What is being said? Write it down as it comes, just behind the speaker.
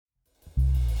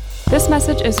This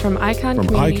message is from Icon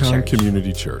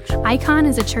Community Church. Icon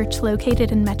is a church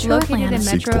located in Metro Atlanta.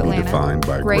 Seeks to be defined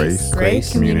by grace,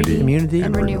 community,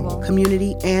 and renewal.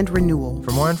 Community and renewal.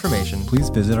 For more information, please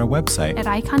visit our website at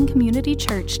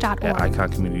iconcommunitychurch.org. at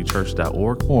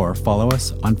iconcommunitychurch.org, or follow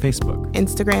us on Facebook,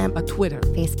 Instagram, or Twitter.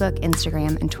 Facebook,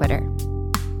 Instagram, and Twitter.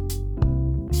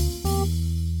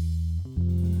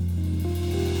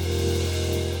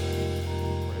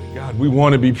 God, we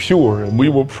want to be pure, and we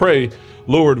will pray,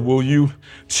 Lord, will you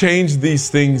change these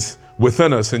things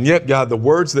within us? And yet, God, the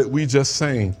words that we just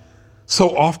sang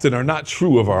so often are not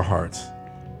true of our hearts.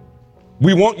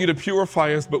 We want you to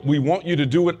purify us, but we want you to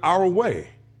do it our way.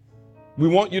 We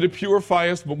want you to purify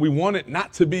us, but we want it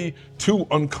not to be too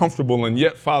uncomfortable. And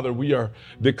yet, Father, we are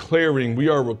declaring, we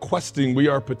are requesting, we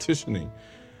are petitioning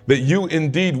that you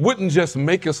indeed wouldn't just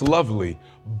make us lovely,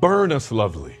 burn us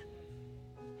lovely.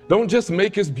 Don't just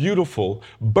make us beautiful,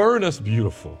 burn us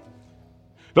beautiful.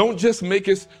 Don't just make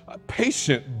us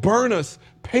patient, burn us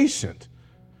patient.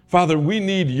 Father, we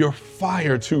need your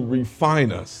fire to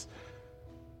refine us.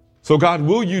 So God,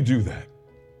 will you do that?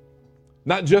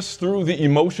 Not just through the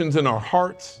emotions in our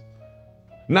hearts,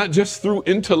 not just through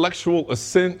intellectual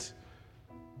assent,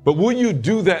 but will you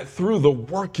do that through the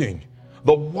working,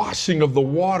 the washing of the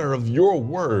water of your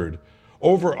word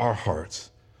over our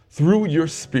hearts, through your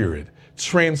spirit,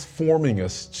 transforming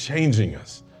us, changing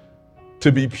us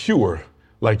to be pure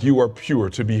like you are pure,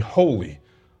 to be holy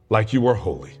like you are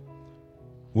holy.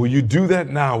 Will you do that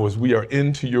now as we are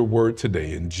into your word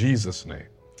today? In Jesus' name,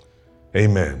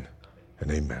 amen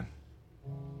and amen.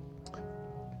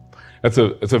 It's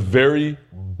a very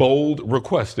bold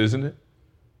request, isn't it?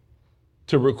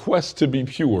 To request to be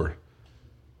pure.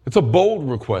 It's a bold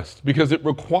request because it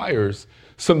requires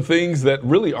some things that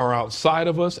really are outside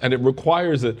of us, and it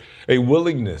requires a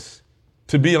willingness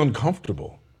to be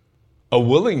uncomfortable, a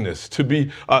willingness to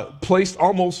be placed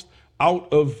almost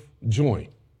out of joint.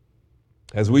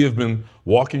 As we have been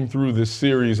walking through this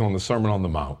series on the Sermon on the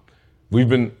Mount, we've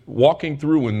been walking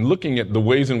through and looking at the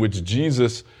ways in which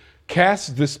Jesus casts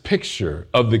this picture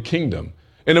of the kingdom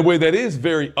in a way that is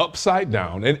very upside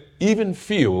down and even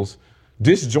feels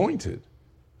disjointed,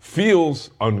 feels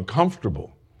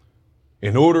uncomfortable.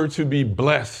 In order to be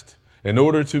blessed, in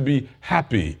order to be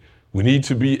happy, we need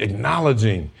to be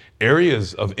acknowledging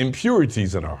areas of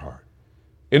impurities in our heart.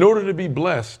 In order to be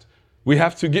blessed, we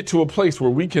have to get to a place where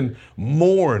we can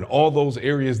mourn all those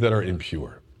areas that are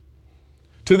impure.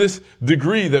 To this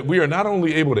degree that we are not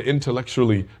only able to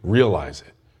intellectually realize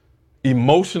it,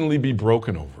 emotionally be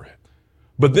broken over it,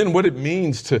 but then what it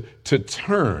means to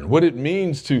turn, what it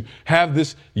means to have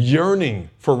this yearning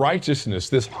for righteousness,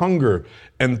 this hunger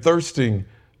and thirsting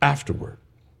afterward.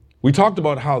 We talked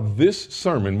about how this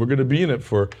sermon, we're going to be in it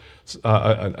for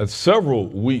several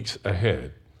weeks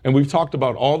ahead. And we've talked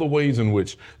about all the ways in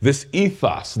which this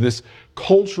ethos, this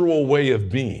cultural way of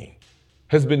being,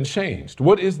 has been changed.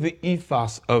 What is the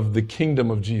ethos of the kingdom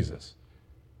of Jesus?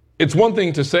 It's one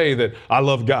thing to say that I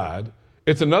love God.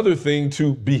 It's another thing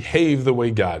to behave the way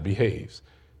God behaves.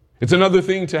 It's another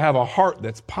thing to have a heart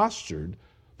that's postured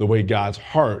the way God's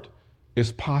heart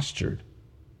is postured.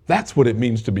 That's what it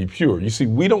means to be pure. You see,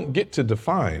 we don't get to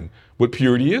define what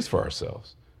purity is for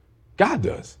ourselves. God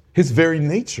does. His very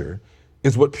nature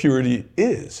is what purity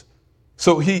is.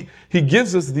 So he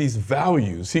gives us these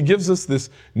values. He gives us this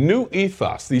new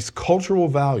ethos, these cultural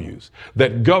values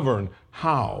that govern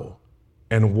how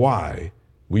and why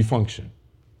we function.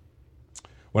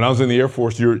 When I was in the Air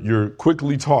Force, you're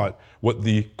quickly taught what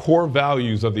the core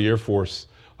values of the Air Force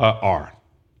are.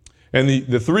 And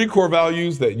the three core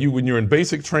values that when you're in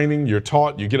basic training, you're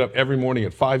taught, you get up every morning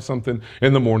at 5 something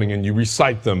in the morning and you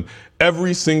recite them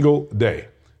every single day.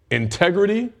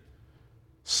 Integrity,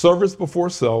 service before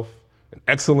self, and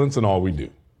excellence in all we do.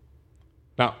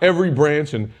 Now, every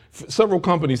branch and several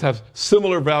companies have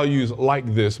similar values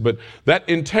like this, but that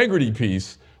integrity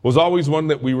piece was always one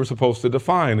that we were supposed to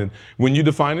define. And when you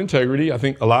define integrity, I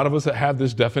think a lot of us have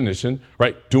this definition,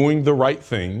 right? Doing the right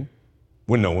thing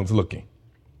when no one's looking.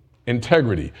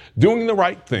 Integrity, doing the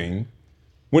right thing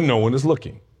when no one is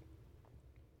looking.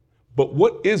 But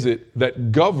what is it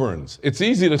that governs? It's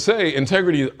easy to say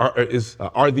integrity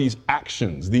are these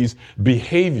actions, these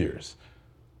behaviors.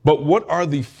 But what are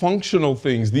the functional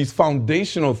things, these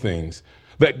foundational things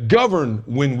that govern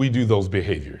when we do those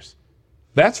behaviors?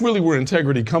 That's really where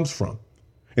integrity comes from.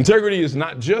 Integrity is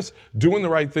not just doing the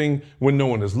right thing when no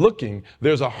one is looking.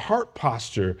 There's a heart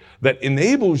posture that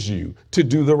enables you to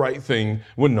do the right thing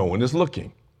when no one is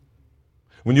looking.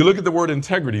 When you look at the word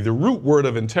integrity, the root word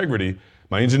of integrity,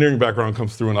 my engineering background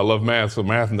comes through and I love math, so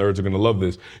math nerds are going to love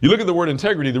this. You look at the word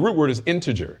integrity, the root word is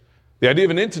integer. The idea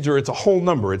of an integer, it's a whole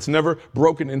number. It's never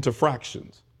broken into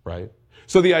fractions, right?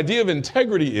 So the idea of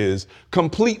integrity is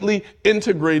completely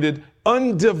integrated,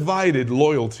 undivided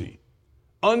loyalty,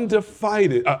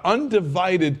 undivided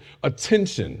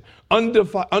attention,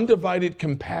 undivided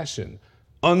compassion,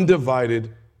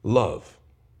 undivided love.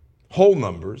 Whole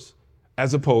numbers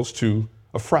as opposed to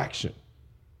a fraction.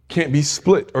 Can't be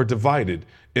split or divided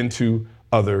into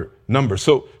other numbers.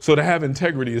 So to have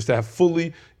integrity is to have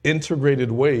fully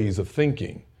integrated ways of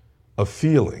thinking, of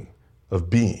feeling, of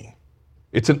being.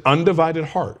 It's an undivided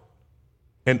heart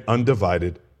and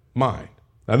undivided mind.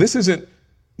 Now, this isn't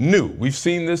new. We've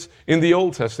seen this in the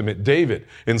Old Testament. David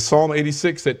in Psalm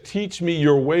 86 said, "Teach me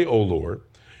your way, O Lord,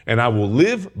 and I will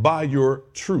live by your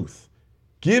truth.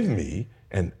 Give me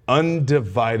an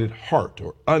undivided heart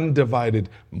or undivided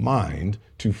mind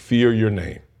to fear your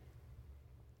name."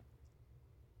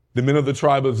 The men of the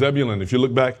tribe of Zebulun, if you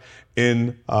look back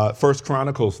in 1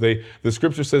 Chronicles, the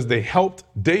scripture says they helped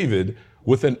David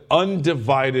with an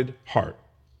undivided heart.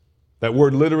 That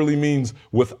word literally means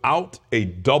without a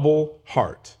double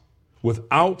heart,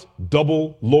 without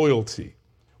double loyalty,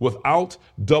 without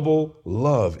double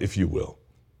love, if you will.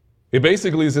 It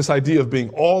basically is this idea of being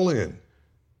all in,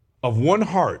 of one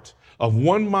heart, of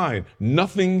one mind,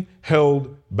 nothing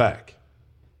held back.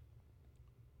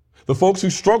 The folks who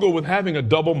struggle with having a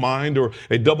double mind or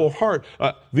a double heart,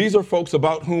 these are folks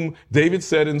about whom David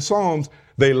said in Psalms,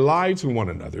 they lie to one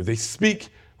another. They speak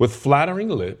with flattering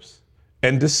lips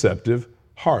and deceptive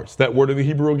hearts. That word in the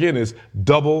Hebrew again is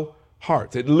double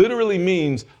hearts. It literally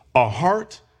means a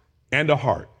heart and a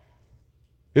heart.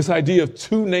 This idea of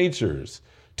two natures,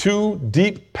 two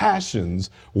deep passions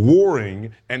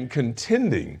warring and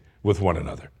contending with one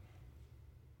another.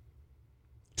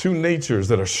 Two natures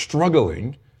that are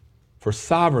struggling for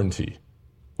sovereignty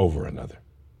over another.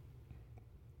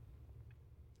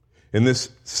 In this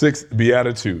sixth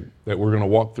beatitude that we're going to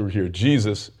walk through here,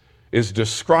 Jesus is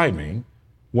describing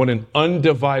what an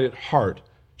undivided heart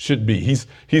should be.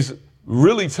 He's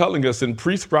really telling us and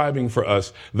prescribing for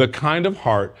us the kind of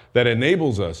heart that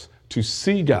enables us to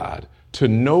see God, to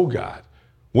know God,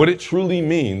 what it truly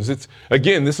means.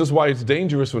 This is why it's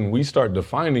dangerous when we start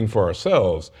defining for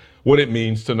ourselves what it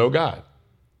means to know God.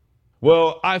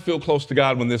 Well, I feel close to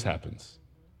God when this happens.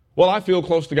 Well, I feel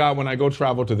close to God when I go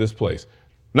travel to this place.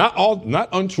 Not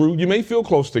untrue. You may feel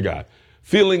close to God.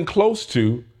 Feeling close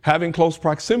to, having close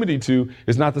proximity to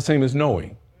is not the same as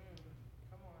knowing.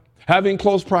 Having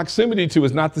close proximity to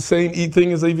is not the same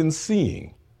thing as even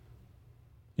seeing.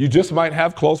 You just might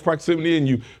have close proximity and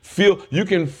you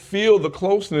can feel the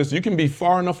closeness. You can be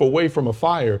far enough away from a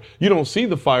fire. You don't see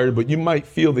the fire, but you might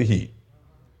feel the heat.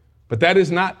 But that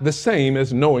is not the same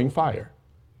as knowing fire,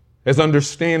 as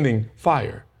understanding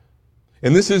fire.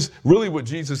 And this is really what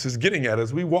Jesus is getting at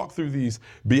as we walk through these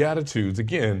Beatitudes.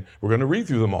 Again, we're going to read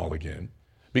through them all again,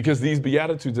 because these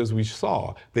Beatitudes, as we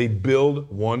saw, they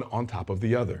build one on top of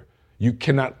the other. You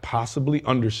cannot possibly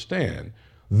understand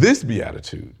this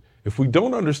Beatitude if we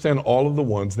don't understand all of the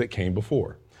ones that came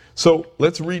before. So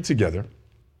let's read together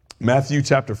Matthew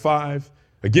chapter 5.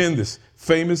 Again,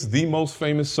 the most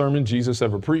famous sermon Jesus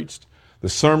ever preached, the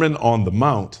Sermon on the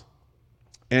Mount.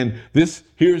 And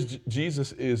here's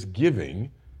Jesus is giving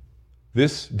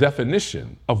this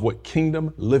definition of what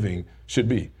kingdom living should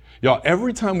be. Y'all,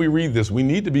 every time we read this, we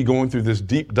need to be going through this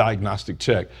deep diagnostic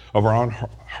check of our own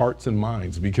hearts and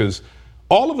minds, because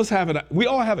all of us we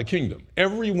all have a kingdom.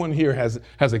 Everyone here has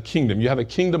a kingdom. You have a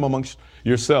kingdom amongst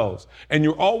yourselves, and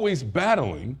you're always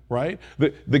battling, right?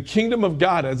 The kingdom of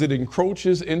God, as it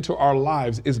encroaches into our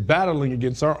lives, is battling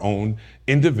against our own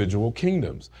individual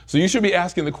kingdoms. So you should be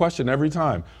asking the question every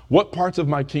time, what parts of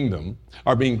my kingdom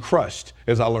are being crushed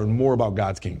as I learn more about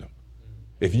God's kingdom?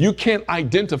 If you can't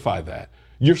identify that,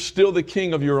 you're still the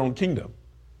king of your own kingdom.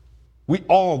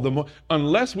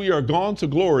 Unless we are gone to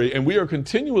glory and we are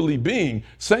continually being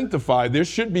sanctified, there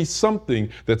should be something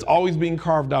that's always being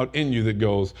carved out in you that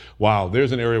goes, wow,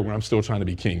 there's an area where I'm still trying to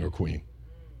be king or queen.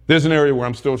 There's an area where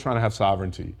I'm still trying to have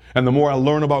sovereignty. And the more I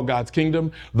learn about God's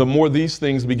kingdom, the more these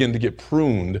things begin to get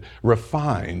pruned,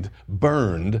 refined,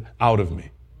 burned out of me.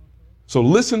 So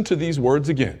listen to these words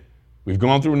again. We've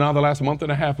gone through now the last month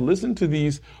and a half. Listen to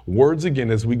these words again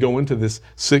as we go into this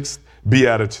sixth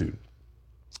beatitude.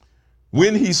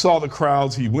 When he saw the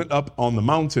crowds, he went up on the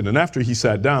mountain, and after he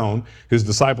sat down, his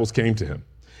disciples came to him.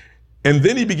 And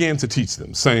then he began to teach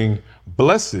them, saying,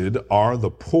 "Blessed are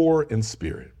the poor in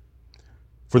spirit,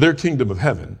 for the kingdom of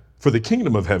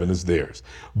heaven is theirs.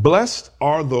 Blessed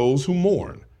are those who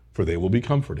mourn, for they will be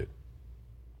comforted.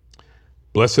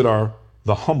 Blessed are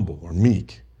the humble or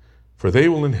meek, for they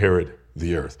will inherit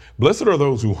the earth. Blessed are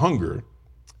those who hunger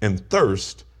and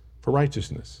thirst for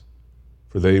righteousness,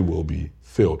 for they will be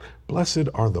filled. Blessed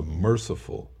are the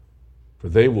merciful, for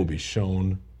they will be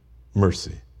shown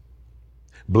mercy.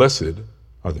 Blessed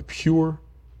are the pure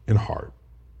in heart,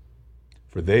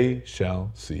 for they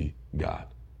shall see God.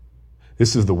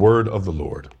 This is the word of the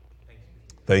Lord.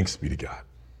 Thanks be to God.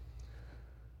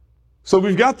 So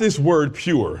we've got this word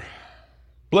pure.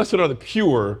 Blessed are the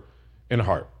pure in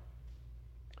heart.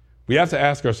 We have to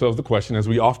ask ourselves the question, as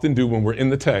we often do when we're in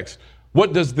the text,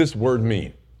 what does this word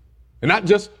mean? And not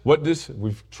just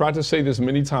we've tried to say this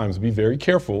many times, be very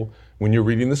careful when you're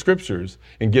reading the scriptures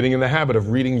and getting in the habit of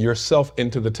reading yourself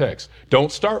into the text.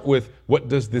 Don't start with, what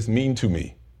does this mean to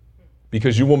me?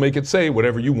 Because you will make it say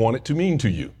whatever you want it to mean to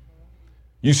you.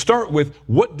 You start with,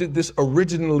 what did this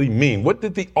originally mean? What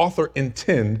did the author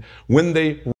intend when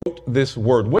they wrote this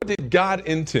word? What did God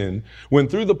intend when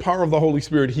through the power of the Holy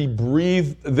Spirit, he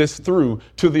breathed this through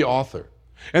to the author?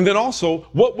 And then also,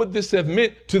 what would this have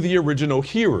meant to the original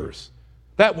hearers?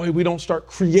 That way we don't start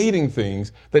creating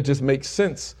things that just make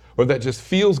sense or that just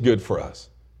feels good for us.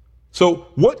 So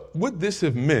what would this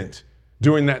have meant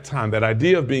during that time, that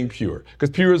idea of being pure?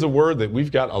 Because pure is a word that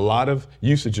we've got a lot of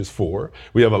usages for.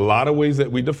 We have a lot of ways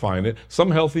that we define it, some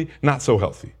healthy, not so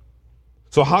healthy.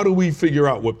 So how do we figure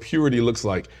out what purity looks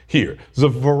like here? There's a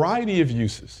variety of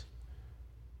uses.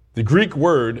 The Greek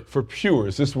word for pure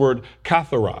is this word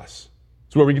katharos.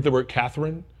 It's where we get the word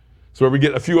Catherine. It's where we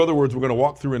get a few other words we're going to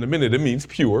walk through in a minute. It means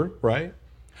pure, right?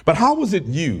 But how was it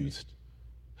used?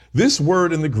 This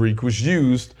word in the Greek was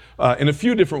used in a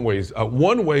few different ways.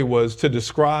 One way was to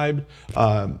describe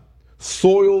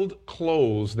soiled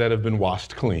clothes that have been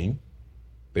washed clean.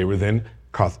 They were then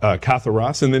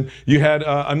katharos. And then you had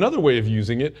another way of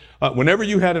using it. Whenever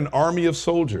you had an army of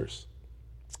soldiers,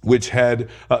 which had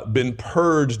been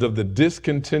purged of the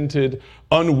discontented,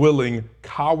 unwilling,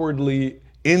 cowardly,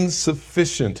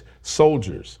 insufficient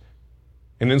soldiers.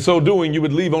 And in so doing, you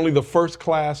would leave only the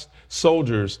first-class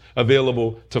soldiers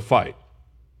available to fight.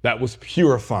 That was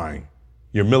purifying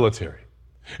your military.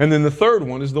 And then the third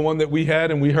one is the one that we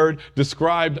had and we heard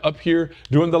described up here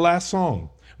during the last song.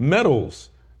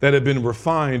 Metals that had been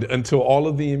refined until all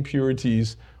of the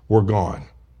impurities were gone,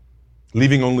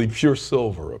 leaving only pure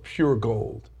silver or pure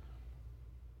gold.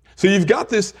 So you've got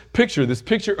this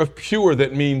picture of pure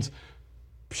that means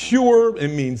pure, it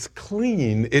means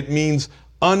clean, it means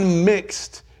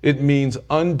unmixed, it means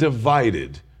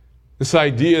undivided. This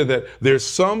idea that there's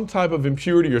some type of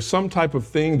impurity or some type of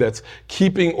thing that's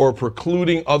keeping or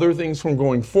precluding other things from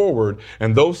going forward,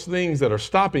 and those things that are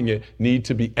stopping it need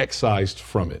to be excised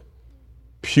from it.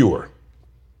 Pure.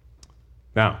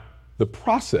 Now, the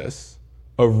process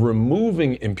of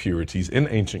removing impurities in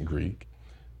ancient Greek,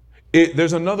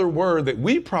 there's another word that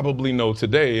we probably know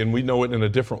today, and we know it in a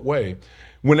different way.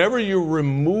 Whenever you're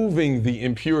removing the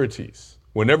impurities,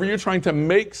 whenever you're trying to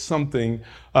make something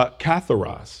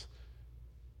katharos,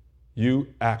 you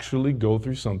actually go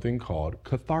through something called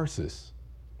catharsis.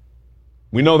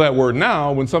 We know that word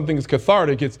now. When something is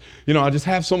cathartic, it's, I just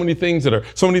have so many things that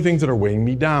are weighing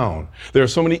me down. There are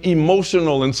so many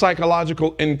emotional and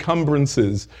psychological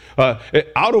encumbrances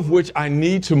out of which I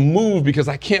need to move because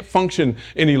I can't function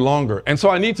any longer. And so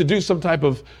I need to do some type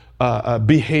of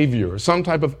behavior, some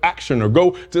type of action, or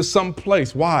go to some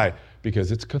place. Why?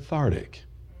 Because it's cathartic.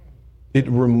 It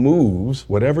removes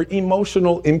whatever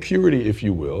emotional impurity, if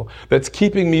you will, that's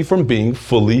keeping me from being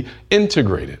fully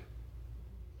integrated.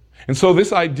 And so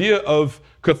this idea of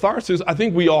catharsis, I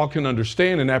think we all can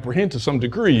understand and apprehend to some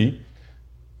degree,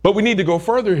 but we need to go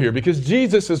further here because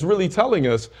Jesus is really telling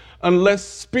us, unless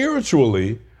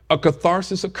spiritually a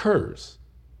catharsis occurs,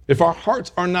 if our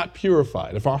hearts are not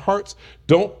purified, if our hearts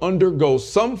don't undergo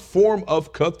some form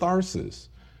of catharsis,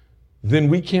 then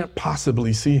we can't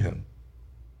possibly see him.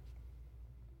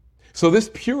 So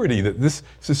this purity, this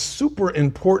is super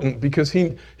important because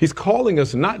he's calling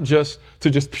us not just to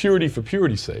just purity for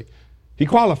purity's sake. He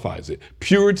qualifies it.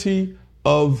 Purity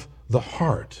of the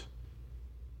heart.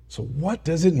 So what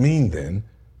does it mean then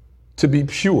to be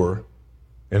pure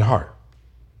in heart?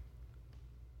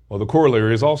 Well, the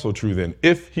corollary is also true then.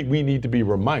 If we need to be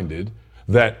reminded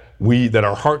that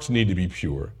our hearts need to be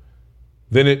pure,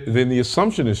 then the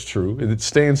assumption is true, and it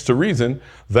stands to reason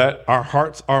that our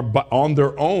hearts are on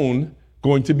their own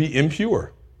going to be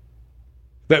impure.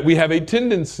 That we have a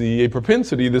tendency, a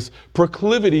propensity, this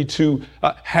proclivity to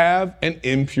have an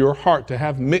impure heart, to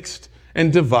have mixed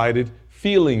and divided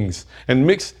feelings and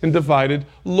mixed and divided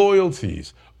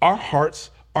loyalties. Our hearts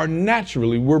are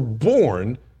naturally, we're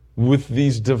born with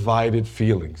these divided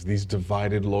feelings, these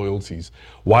divided loyalties.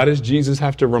 Why does Jesus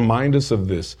have to remind us of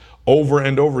this over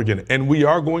and over again? And we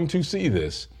are going to see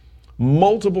this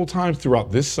multiple times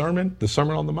throughout this sermon, the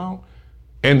Sermon on the Mount,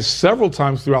 and several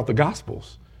times throughout the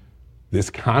Gospels. This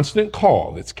constant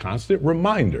call, this constant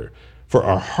reminder for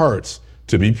our hearts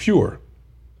to be pure.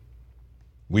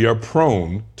 We are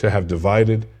prone to have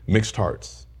divided, mixed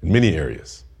hearts in many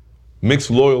areas.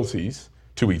 Mixed loyalties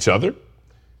to each other,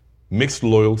 mixed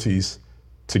loyalties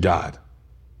to God.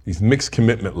 These mixed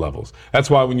commitment levels. That's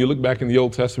why when you look back in the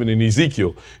Old Testament in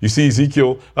Ezekiel, you see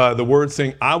Ezekiel, the word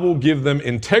saying, I will give them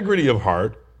integrity of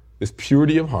heart, this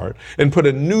purity of heart, and put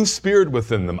a new spirit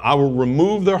within them. I will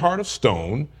remove their heart of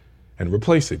stone and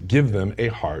replace it. Give them a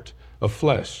heart of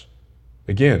flesh.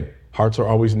 Again, hearts are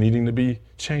always needing to be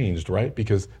changed, right?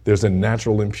 Because there's a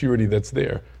natural impurity that's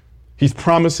there. He's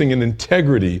promising an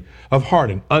integrity of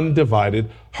heart, an undivided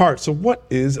heart. So what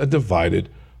is a divided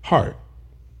heart?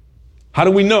 How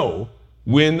do we know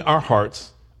when our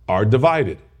hearts are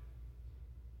divided?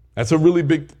 That's a really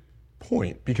big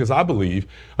point, because I believe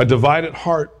a divided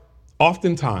heart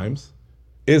oftentimes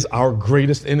is our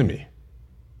greatest enemy.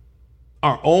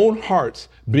 Our own hearts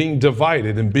being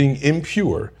divided and being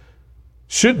impure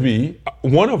should be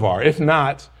one of our, if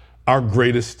not our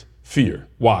greatest fear.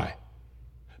 Why?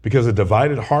 Because a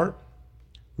divided heart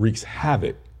wreaks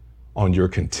havoc on your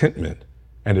contentment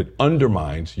and it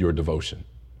undermines your devotion.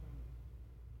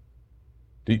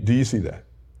 Do you see that?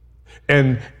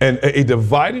 And a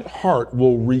divided heart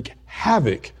will wreak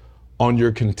havoc on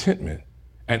your contentment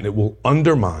and it will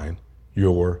undermine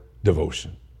your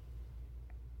devotion.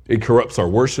 It corrupts our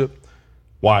worship.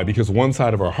 Why? Because one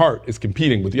side of our heart is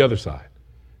competing with the other side.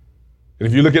 And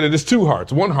if you look at it as two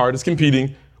hearts, one heart is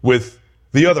competing with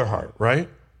the other heart, right?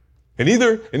 In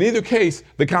either case,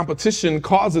 the competition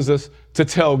causes us to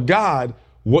tell God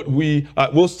what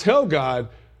we'll tell God,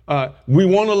 we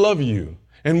want to love you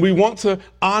and we want to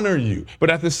honor you.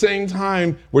 But at the same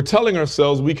time, we're telling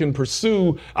ourselves we can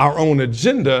pursue our own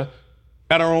agenda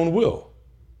at our own will.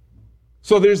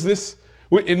 So there's this,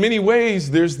 in many ways,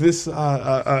 there's this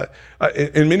kind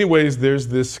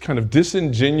of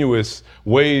disingenuous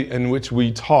way in which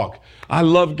we talk. I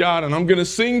love God and I'm going to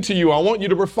sing to you. I want you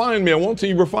to refine me. I want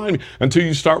you to refine me, until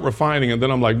you start refining. And then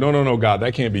I'm like, no, God,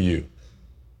 that can't be you.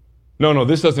 No,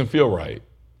 this doesn't feel right.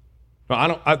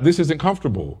 No, this isn't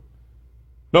comfortable.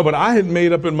 No, but I had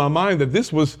made up in my mind that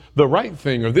this was the right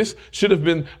thing, or this should have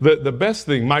been the best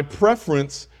thing. My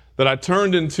preference that I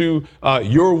turned into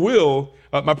your will,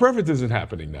 my preference isn't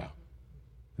happening now.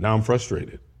 Now I'm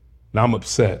frustrated. Now I'm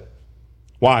upset.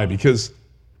 Why? Because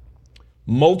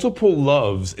multiple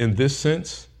loves in this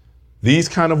sense, these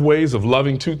kind of ways of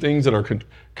loving two things that are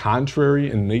contrary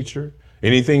in nature,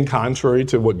 anything contrary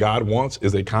to what God wants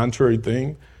is a contrary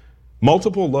thing.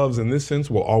 Multiple loves in this sense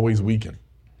will always weaken.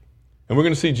 And we're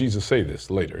going to see Jesus say this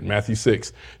later in Matthew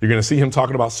 6. You're going to see him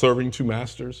talking about serving two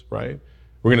masters, right?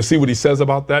 We're going to see what he says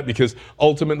about that, because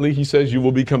ultimately he says you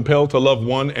will be compelled to love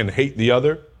one and hate the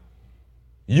other.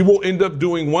 You will end up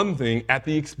doing one thing at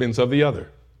the expense of the other.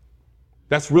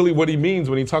 That's really what he means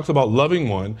when he talks about loving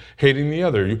one, hating the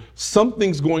other.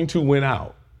 Something's going to win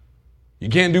out. You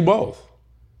can't do both.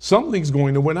 Something's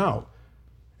going to win out.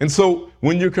 And so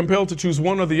when you're compelled to choose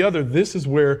one or the other, this is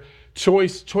where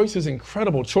choice is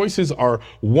incredible. Choices are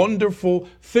wonderful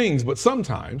things, but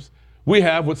sometimes we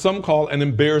have what some call an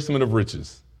embarrassment of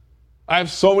riches. I have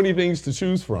so many things to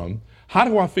choose from. How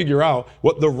do I figure out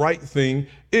what the right thing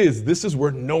is? This is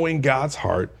where knowing God's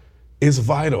heart is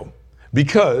vital.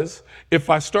 Because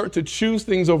if I start to choose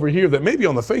things over here that maybe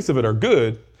on the face of it are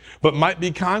good, but might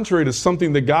be contrary to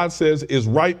something that God says is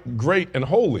right, great, and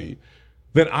holy,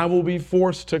 then I will be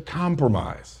forced to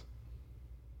compromise.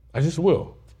 I just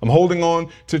will. I'm holding on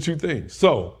to two things.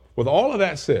 So with all of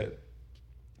that said,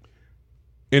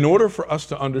 in order for us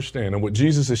to understand, and what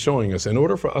Jesus is showing us, in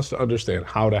order for us to understand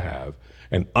how to have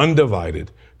an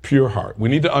undivided, pure heart, we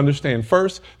need to understand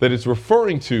first that it's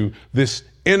referring to this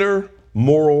inner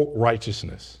moral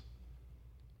righteousness.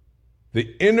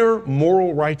 The inner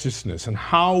moral righteousness, and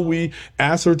how we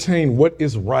ascertain what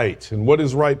is right and what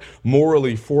is right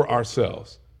morally for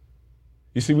ourselves.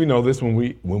 You see, we know this when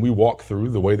we walk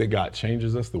through the way that God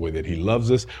changes us, the way that he loves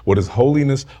us, what his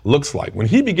holiness looks like. When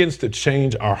he begins to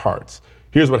change our hearts,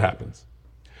 here's what happens.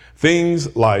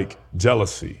 Things like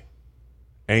jealousy,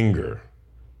 anger,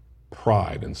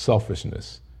 pride, and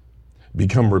selfishness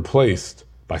become replaced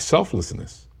by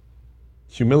selflessness,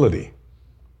 humility,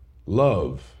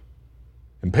 love,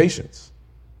 and patience.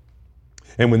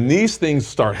 And when these things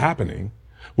start happening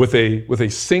with a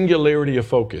singularity of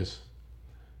focus,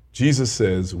 Jesus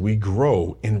says we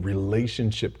grow in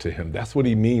relationship to him. That's what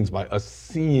he means by us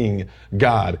seeing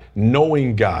God,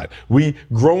 knowing God. We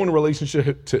grow in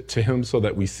relationship to him so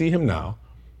that we see him now,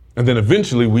 and then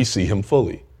eventually we see him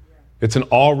fully. It's an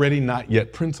already not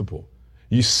yet principle.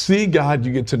 You see God,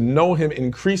 you get to know him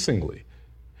increasingly.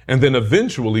 And then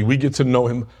eventually we get to know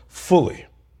him fully.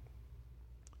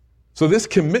 So this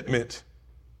commitment,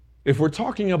 if we're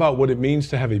talking about what it means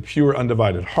to have a pure,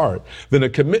 undivided heart, then a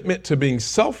commitment to being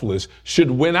selfless should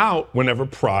win out whenever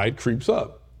pride creeps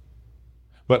up.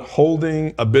 But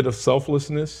holding a bit of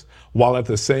selflessness while at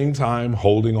the same time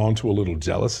holding on to a little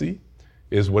jealousy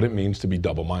is what it means to be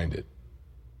double-minded.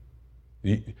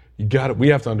 We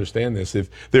have to understand this. If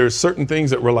there are certain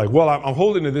things that we're like, well, I'm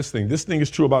holding to this thing is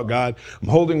true about God, I'm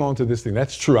holding on to this thing,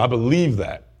 that's true, I believe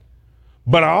that.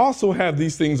 But I also have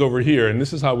these things over here, and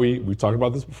this is how we talked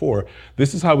about this before,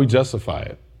 this is how we justify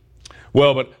it.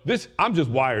 Well, but I'm just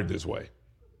wired this way.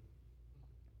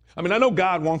 I mean, I know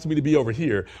God wants me to be over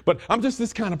here, but I'm just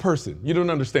this kind of person. You don't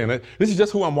understand it. This is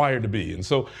just who I'm wired to be. And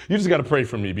so you just got to pray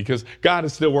for me because God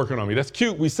is still working on me. That's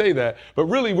cute. We say that. But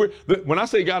really, when I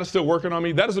say God is still working on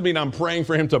me, that doesn't mean I'm praying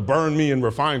for him to burn me and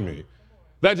refine me.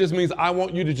 That just means I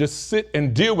want you to just sit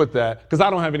and deal with that because I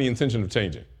don't have any intention of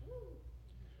changing.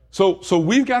 So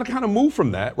we've got to kind of move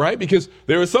from that, right? Because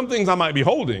there are some things I might be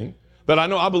holding that I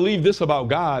know I believe this about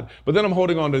God, but then I'm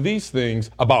holding on to these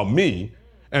things about me.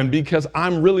 And because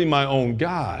I'm really my own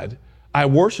God, I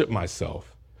worship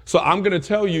myself. So I'm going to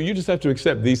tell you, you just have to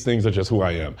accept these things are just who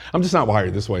I am. I'm just not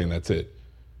wired this way and that's it.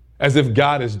 As if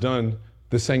God has done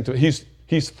the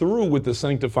he's through with the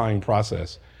sanctifying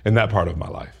process in that part of my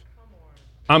life.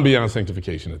 I'm beyond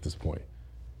sanctification at this point.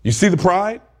 You see the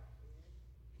pride?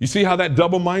 You see how that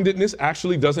double-mindedness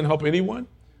actually doesn't help anyone?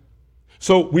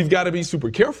 So we've got to be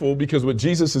super careful because what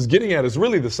Jesus is getting at is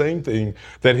really the same thing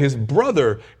that his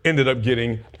brother ended up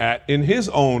getting at in his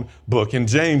own book in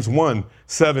James 1,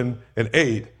 7 and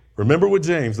 8. Remember what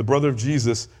James, the brother of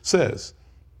Jesus, says.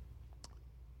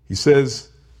 He says,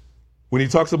 when he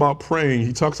talks about praying,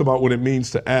 he talks about what it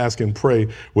means to ask and pray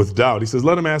with doubt. He says,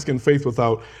 let him ask in faith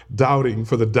without doubting,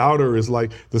 for the doubter is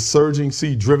like the surging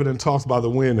sea driven and tossed by the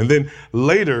wind. And then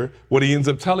later, what he ends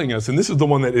up telling us, and this is the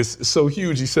one that is so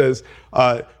huge, he says,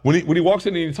 when he walks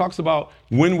in and he talks about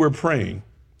when we're praying,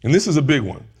 and this is a big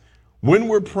one. When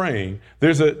we're praying,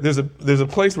 there's a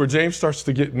place where James starts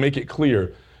to make it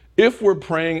clear. If we're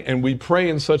praying and we pray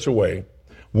in such a way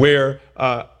where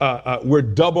we're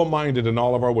double-minded in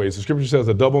all of our ways. The scripture says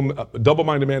a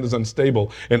double-minded man is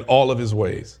unstable in all of his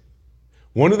ways.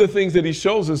 One of the things that he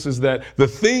shows us is that the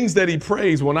things that he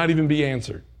prays will not even be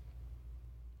answered.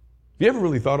 Have you ever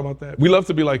really thought about that? We love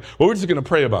to be like, well, we're just going to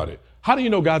pray about it. How do you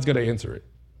know God's going to answer it?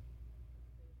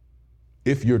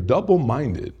 If you're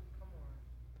double-minded,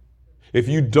 if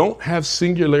you don't have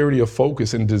singularity of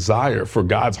focus and desire for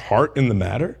God's heart in the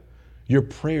matter, your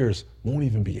prayers won't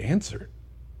even be answered.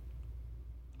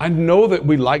 I know that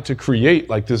we like to create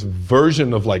like this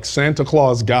version of like Santa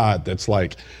Claus God that's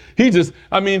like, he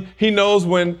knows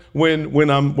when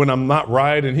I'm not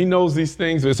right, and he knows these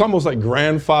things. It's almost like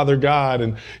grandfather God,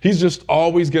 and he's just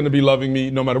always going to be loving me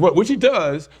no matter what, which he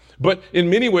does. But in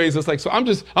many ways, it's like, so I'm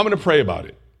going to pray about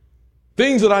it.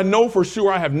 Things that I know for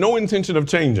sure I have no intention of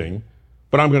changing,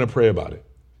 but I'm going to pray about it.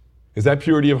 Is that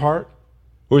purity of heart,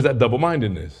 or is that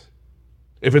double-mindedness?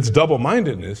 If it's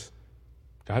double-mindedness,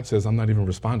 God says, I'm not even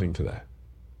responding to that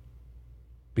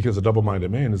because a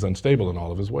double-minded man is unstable in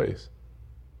all of his ways.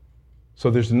 So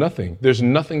there's nothing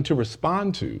to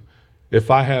respond to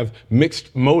if I have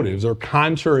mixed motives or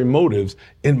contrary motives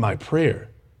in my prayer.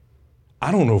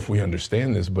 I don't know if we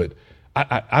understand this, but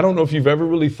I don't know if you've ever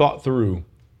really thought through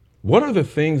what are the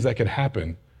things that could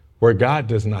happen where God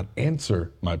does not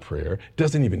answer my prayer,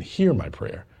 doesn't even hear my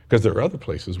prayer, because there are other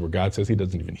places where God says he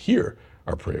doesn't even hear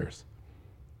our prayers.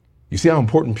 You see how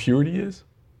important purity is?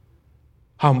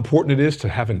 How important it is to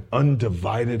have an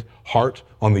undivided heart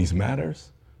on these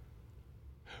matters?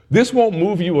 This won't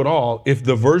move you at all if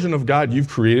the version of God you've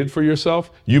created for yourself,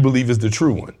 you believe is the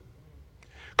true one.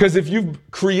 Because if you've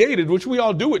created, which we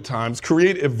all do at times,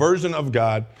 create a version of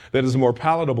God that is more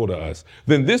palatable to us,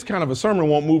 then this kind of a sermon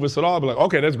won't move us at all. Be like,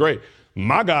 okay, that's great.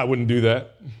 My God wouldn't do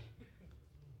that.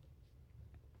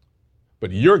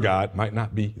 But your God might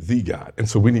not be the God. And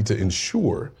so we need to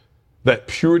ensure that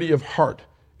purity of heart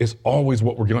is always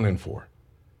what we're gunning for.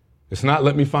 It's not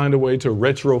let me find a way to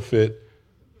retrofit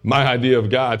my idea of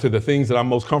God to the things that I'm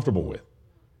most comfortable with.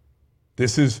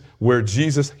 This is where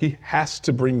Jesus, he has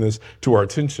to bring this to our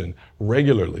attention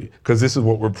regularly because this is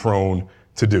what we're prone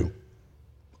to do.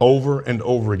 Over and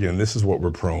over again, this is what we're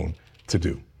prone to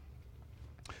do.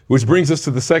 Which brings us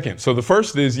to the second. So the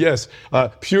first is, yes,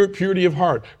 purity of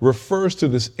heart refers to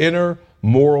this inner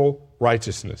moral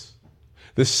righteousness.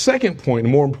 The second point,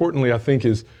 and more importantly, I think,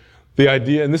 is the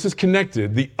idea, and this is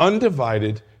connected, the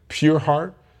undivided, pure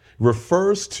heart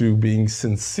refers to being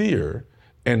sincere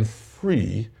and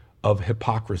free of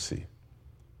hypocrisy.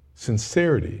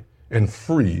 Sincerity and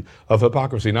free of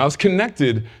hypocrisy. Now, it's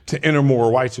connected to inner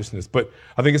moral righteousness, but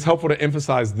I think it's helpful to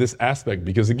emphasize this aspect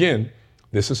because, again,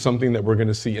 this is something that we're going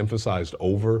to see emphasized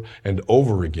over and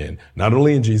over again, not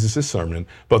only in Jesus' sermon,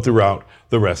 but throughout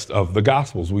the rest of the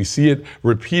Gospels. We see it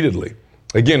repeatedly.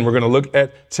 Again, we're going to look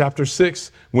at chapter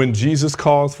 6 when Jesus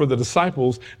calls for the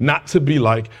disciples not to be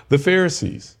like the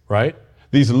Pharisees, right?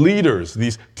 These leaders,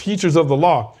 these teachers of the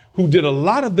law who did a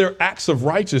lot of their acts of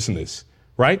righteousness,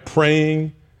 right?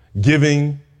 Praying,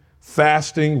 giving,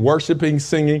 fasting, worshiping,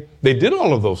 singing. They did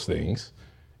all of those things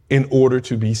in order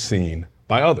to be seen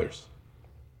by others.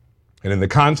 And in the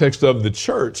context of the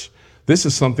church, this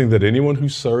is something that anyone who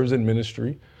serves in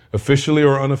ministry, officially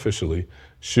or unofficially,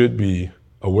 should be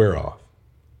aware of.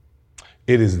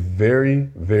 It is very,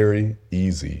 very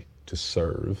easy to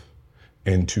serve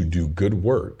and to do good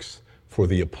works for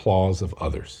the applause of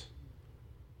others.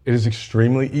 It is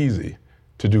extremely easy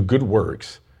to do good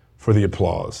works for the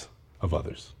applause of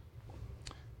others.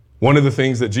 One of the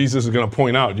things that Jesus is going to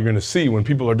point out, you're going to see when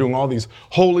people are doing all these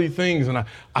holy things, and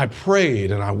I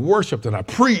prayed and I worshiped and I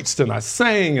preached and I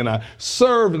sang and I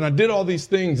served and I did all these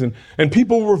things, and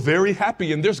people were very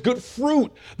happy, and there's good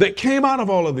fruit that came out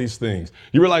of all of these things.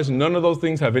 You realize none of those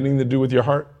things have anything to do with your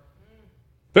heart?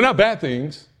 They're not bad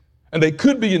things, and they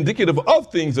could be indicative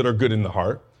of things that are good in the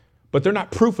heart, but they're not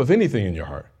proof of anything in your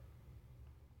heart.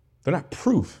 They're not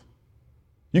proof.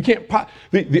 You can't,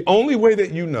 the only way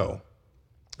that you know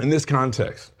in this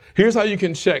context, here's how you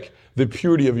can check the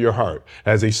purity of your heart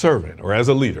as a servant or as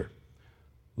a leader.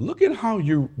 Look at how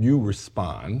you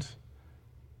respond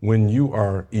when you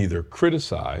are either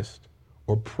criticized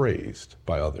or praised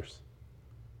by others.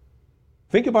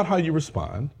 Think about how you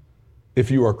respond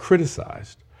if you are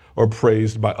criticized or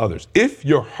praised by others. If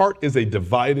your heart is a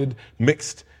divided,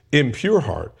 mixed, impure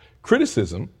heart,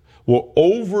 criticism will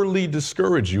overly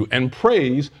discourage you and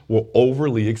praise will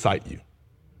overly excite you.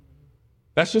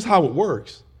 That's just how it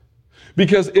works.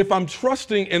 Because if I'm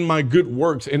trusting in my good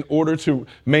works in order to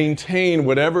maintain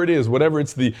whatever it is, whatever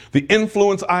it's the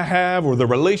influence I have or the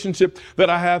relationship that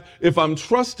I have, if I'm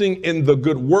trusting in the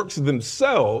good works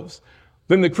themselves,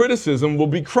 then the criticism will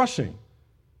be crushing.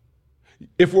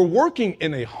 If we're working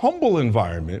in a humble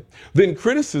environment, then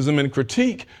criticism and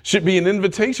critique should be an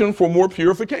invitation for more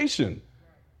purification.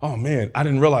 Oh man, I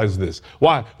didn't realize this.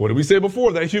 Why? What did we say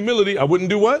before? That humility, I wouldn't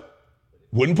do what?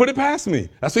 Wouldn't put it past me.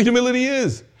 That's what humility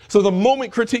is. So the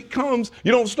moment critique comes,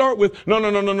 you don't start with, no,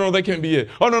 that can't be it.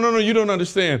 Oh, no, you don't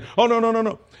understand. Oh,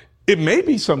 no. It may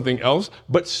be something else,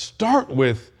 but start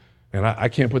with, and I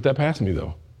can't put that past me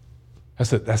though.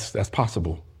 That's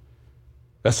possible.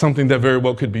 That's something that very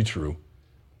well could be true.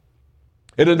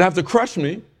 It didn't have to crush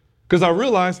me because I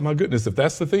realized, my goodness, if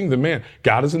that's the thing, then man,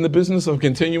 God is in the business of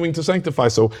continuing to sanctify.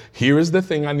 So here is the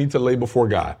thing I need to lay before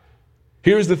God.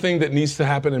 Here's the thing that needs to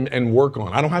happen and work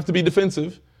on. I don't have to be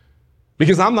defensive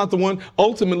because I'm not the one.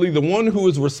 Ultimately, the one who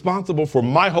is responsible for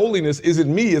my holiness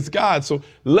isn't me, it's God. So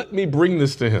let me bring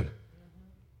this to him.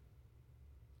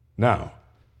 Now,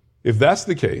 if that's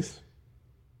the case,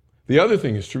 the other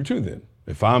thing is true too then.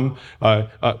 If I'm,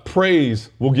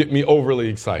 praise will get me overly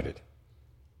excited.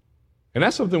 And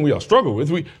that's something we all struggle with.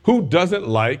 Who doesn't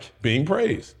like being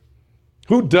praised?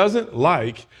 Who doesn't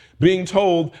like being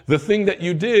told the thing that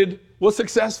you did was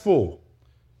successful?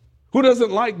 Who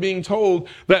doesn't like being told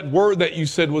that word that you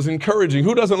said was encouraging?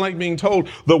 Who doesn't like being told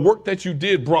the work that you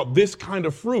did brought this kind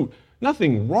of fruit?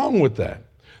 Nothing wrong with that.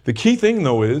 The key thing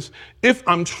though is if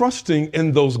I'm trusting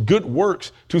in those good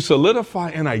works to solidify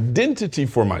an identity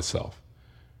for myself,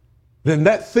 then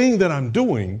that thing that I'm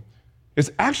doing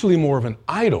is actually more of an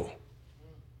idol.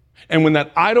 And when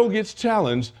that idol gets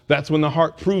challenged, that's when the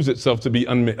heart proves itself to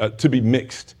be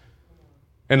mixed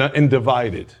and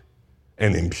divided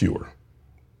and impure.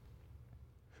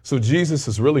 So Jesus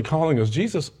is really calling us.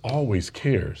 Jesus always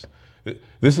cares.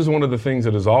 This is one of the things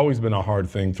that has always been a hard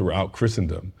thing throughout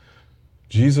Christendom.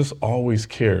 Jesus always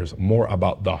cares more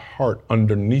about the heart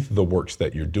underneath the works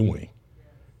that you're doing.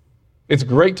 It's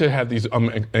great to have these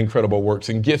incredible works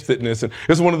and giftedness. And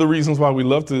it's one of the reasons why we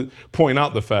love to point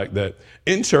out the fact that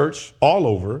in church, all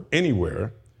over,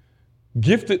 anywhere,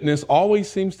 giftedness always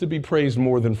seems to be praised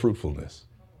more than fruitfulness.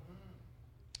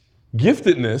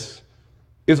 Giftedness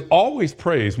is always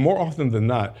praised more often than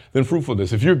not than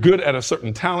fruitfulness. If you're good at a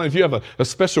certain talent, if you have a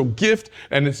special gift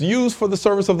and it's used for the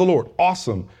service of the Lord,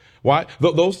 awesome. Why?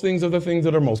 Those things are the things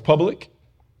that are most public.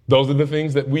 Those are the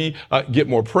things that we get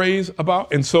more praise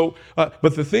about. And so, but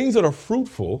the things that are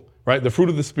fruitful, right? The fruit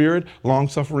of the Spirit,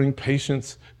 long-suffering,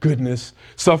 patience, goodness,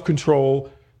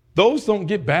 self-control, those don't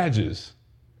get badges.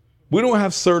 We don't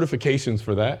have certifications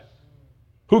for that.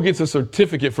 Who gets a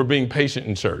certificate for being patient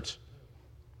in church?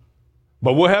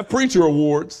 But we'll have preacher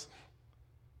awards.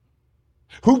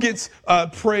 Who gets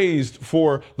praised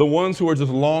for the ones who are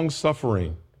just long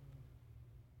suffering?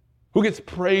 Who gets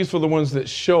praised for the ones that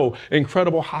show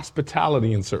incredible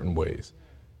hospitality in certain ways?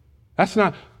 That's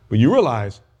not, but you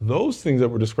realize those things that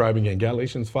we're describing in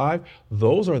Galatians 5,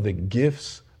 those are the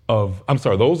gifts of,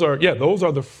 those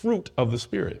are the fruit of the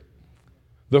Spirit.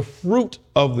 The fruit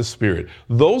of the Spirit.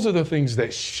 Those are the things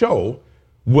that show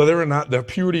whether or not the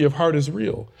purity of heart is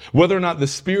real, whether or not the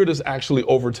Spirit has actually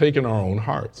overtaken our own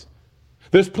hearts.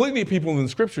 There's plenty of people in the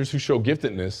scriptures who show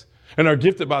giftedness and are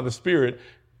gifted by the Spirit,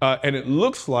 and it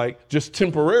looks like just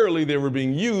temporarily they were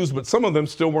being used, but some of them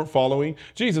still weren't following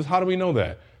Jesus. How do we know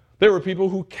that? There were people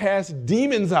who cast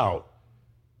demons out.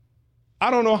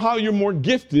 I don't know how you're more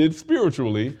gifted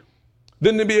spiritually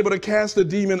than to be able to cast a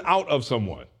demon out of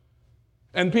someone.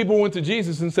 And people went to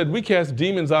Jesus and said, we cast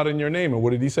demons out in your name. And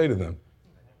what did he say to them?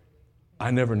 I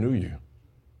never knew you.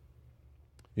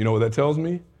 You know what that tells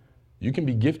me? You can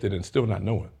be gifted and still not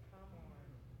know it.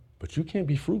 But you can't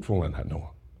be fruitful and not know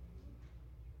it.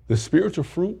 The spiritual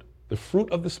fruit, the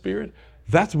fruit of the Spirit,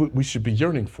 that's what we should be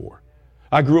yearning for.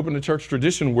 I grew up in a church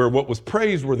tradition where what was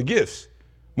praised were the gifts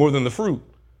more than the fruit.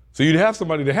 So you'd have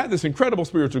somebody that had this incredible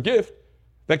spiritual gift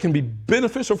that can be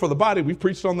beneficial for the body. We've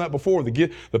preached on that before. The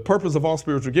purpose of all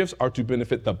spiritual gifts are to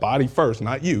benefit the body first,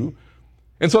 not you.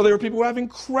 And so there are people who have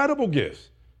incredible gifts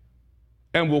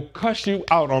and will cuss you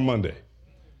out on Monday,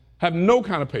 have no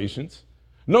kind of patience,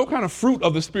 no kind of fruit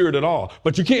of the Spirit at all.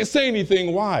 But you can't say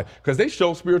anything. Why? Because they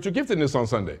show spiritual giftedness on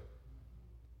Sunday.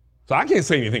 So I can't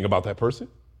say anything about that person.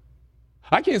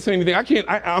 I can't say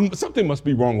anything. Something must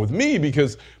be wrong with me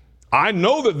because I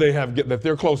know that that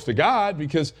they're close to God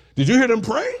because did you hear them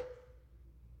pray?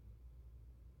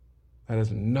 That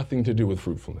has nothing to do with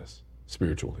fruitfulness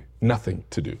spiritually. Nothing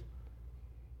to do.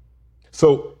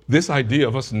 So this idea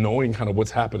of us knowing kind of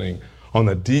what's happening on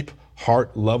the deep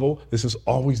heart level, this has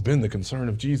always been the concern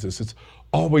of Jesus. It's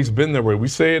always been there where we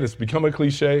say it, it's become a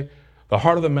cliche. The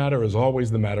heart of the matter is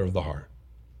always the matter of the heart.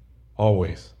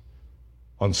 Always.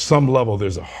 On some level,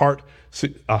 there's a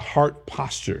heart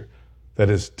posture that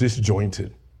is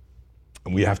disjointed,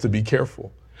 and we have to be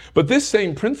careful. But this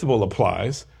same principle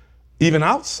applies even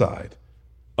outside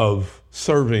of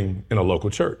serving in a local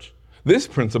church. This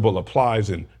principle applies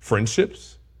in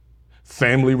friendships,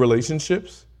 family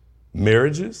relationships,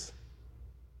 marriages.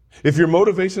 If your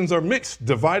motivations are mixed,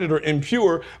 divided, or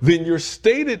impure, then your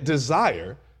stated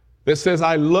desire that says,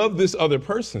 I love this other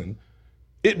person,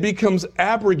 it becomes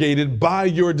abrogated by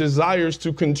your desires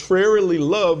to contrarily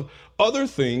love other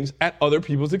things at other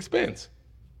people's expense.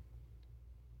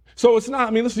 So it's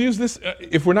not, let's use this,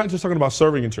 if we're not just talking about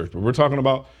serving in church, but we're talking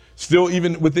about still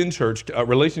even within church,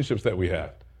 relationships that we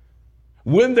have.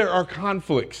 When there are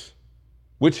conflicts,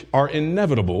 which are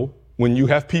inevitable when you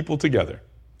have people together,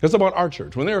 that's about our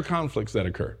church, when there are conflicts that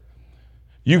occur,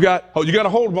 you got to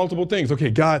hold multiple things.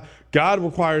 Okay, God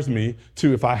requires me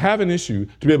to, if I have an issue,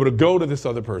 to be able to go to this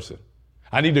other person.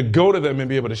 I need to go to them and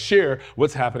be able to share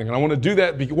what's happening. And I want to do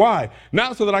that. Why?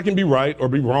 Not so that I can be right or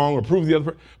be wrong or prove the other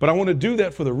person, but I want to do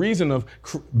that for the reason of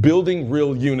building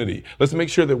real unity. Let's make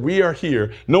sure that we are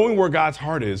here knowing where God's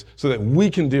heart is so that we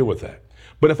can deal with that.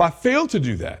 But if I fail to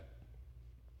do that,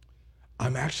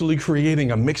 I'm actually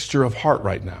creating a mixture of heart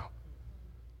right now.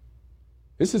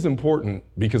 This is important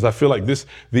because I feel like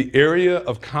the area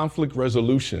of conflict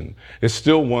resolution is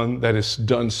still one that is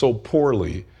done so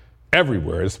poorly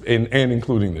everywhere, and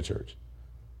including the church.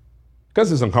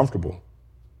 Because it's uncomfortable.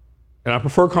 And I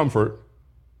prefer comfort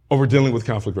over dealing with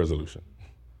conflict resolution.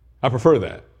 I prefer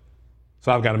that.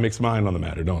 So I've got a mixed mind on the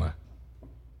matter, don't I?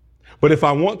 But if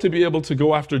I want to be able to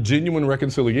go after genuine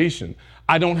reconciliation,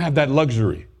 I don't have that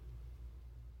luxury.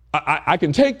 I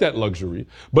can take that luxury,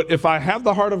 but if I have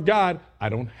the heart of God, I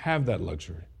don't have that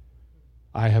luxury.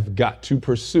 I have got to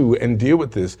pursue and deal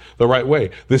with this the right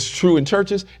way. This is true in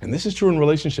churches, and this is true in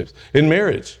relationships. In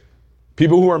marriage,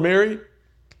 people who are married,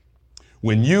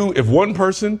 if one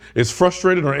person is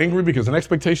frustrated or angry because an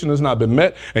expectation has not been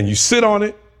met, and you sit on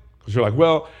it, because you're like,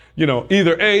 well,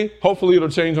 either A, hopefully it'll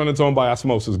change on its own by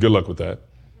osmosis. Good luck with that.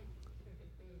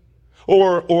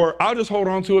 Or I'll just hold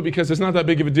on to it because it's not that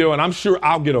big of a deal and I'm sure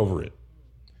I'll get over it.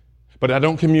 But I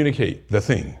don't communicate the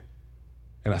thing.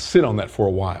 And I sit on that for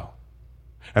a while.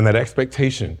 And that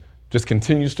expectation just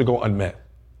continues to go unmet.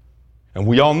 And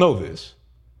we all know this.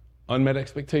 Unmet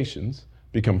expectations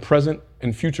become present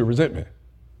and future resentment.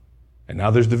 And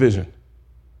now there's division.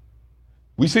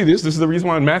 We see this. This is the reason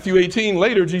why in Matthew 18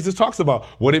 later, Jesus talks about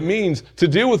what it means to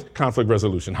deal with conflict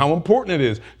resolution, how important it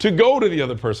is to go to the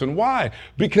other person. Why?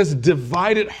 Because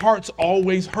divided hearts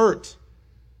always hurt.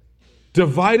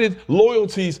 Divided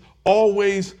loyalties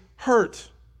always hurt.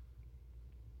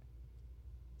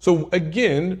 So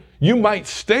again, you might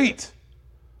state,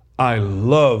 I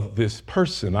love this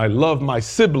person. I love my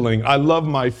sibling. I love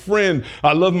my friend.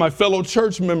 I love my fellow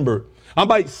church member. I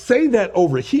might say that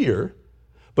over here,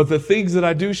 but the things that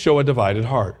I do show a divided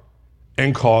heart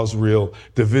and cause real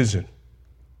division.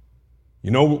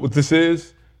 You know what this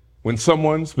is? When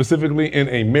someone, specifically in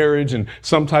a marriage, and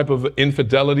some type of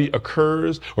infidelity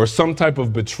occurs or some type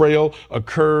of betrayal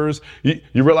occurs, you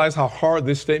realize how hard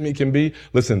this statement can be.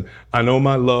 Listen, I know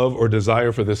my love or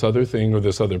desire for this other thing or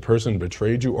this other person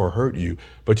betrayed you or hurt you,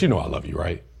 but you know I love you,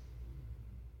 right?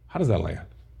 How does that land?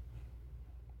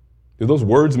 Do those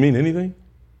words mean anything?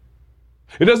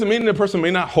 It doesn't mean that a person may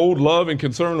not hold love and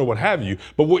concern or what have you,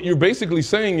 but what you're basically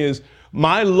saying is,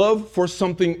 my love for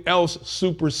something else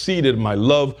superseded my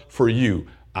love for you.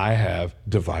 I have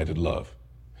divided love.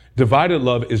 Divided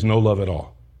love is no love at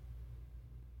all.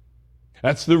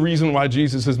 That's the reason why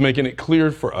Jesus is making it clear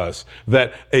for us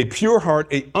that a pure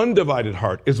heart, an undivided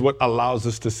heart, is what allows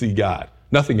us to see God.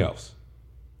 Nothing else.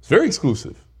 It's very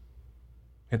exclusive.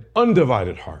 An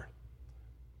undivided heart.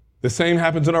 The same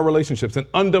happens in our relationships. An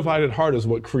undivided heart is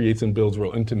what creates and builds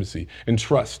real intimacy and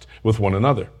trust with one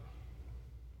another.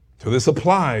 So this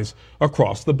applies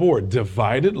across the board.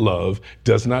 Divided love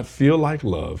does not feel like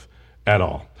love at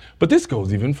all. But this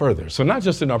goes even further. So not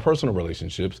just in our personal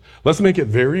relationships, let's make it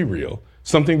very real.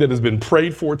 Something that has been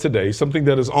prayed for today, something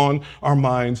that is on our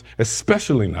minds,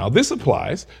 especially now. This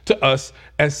applies to us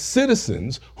as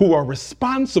citizens who are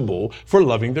responsible for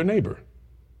loving their neighbor.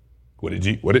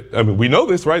 We know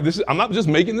this, right? I'm not just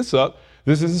making this up.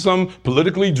 This isn't some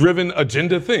politically driven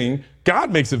agenda thing.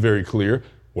 God makes it very clear.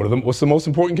 What's the most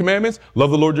important commandments? Love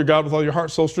the Lord your God with all your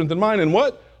heart, soul, strength, and mind. And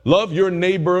what? Love your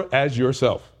neighbor as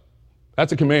yourself.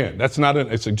 That's a command. That's not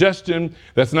a suggestion.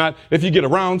 That's not if you get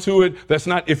around to it. That's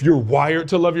not if you're wired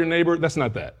to love your neighbor. That's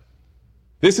not that.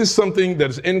 This is something that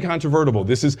is incontrovertible.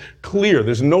 This is clear.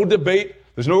 There's no debate.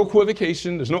 There's no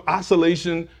equivocation. There's no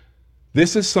oscillation.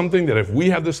 This is something that if we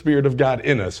have the Spirit of God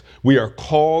in us, we are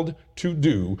called to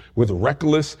do with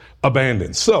reckless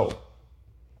abandon. So,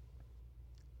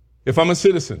 if I'm a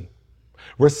citizen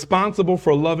responsible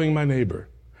for loving my neighbor,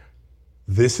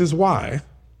 this is why,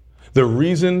 the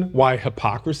reason why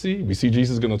hypocrisy, we see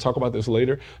Jesus is going to talk about this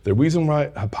later, the reason why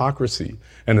hypocrisy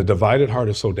and a divided heart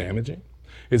is so damaging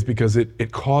is because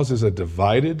it causes a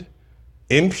divided,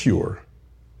 impure,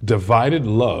 divided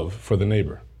love for the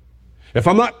neighbor. If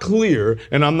I'm not clear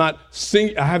and I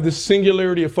have this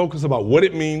singularity of focus about what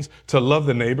it means to love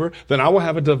the neighbor, then I will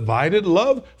have a divided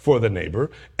love for the neighbor,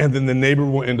 and then the neighbor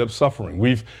will end up suffering.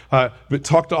 We've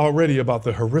talked already about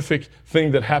the horrific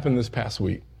thing that happened this past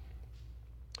week.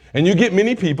 And you get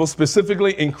many people,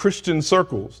 specifically in Christian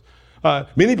circles,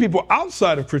 many people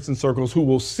outside of Christian circles who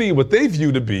will see what they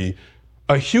view to be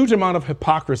a huge amount of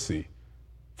hypocrisy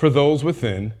for those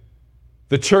within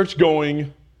the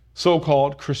church-going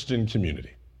so-called Christian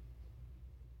community.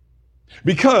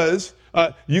 Because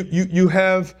you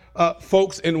have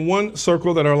folks in one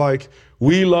circle that are like,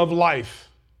 we love life.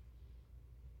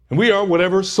 And we are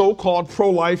whatever so-called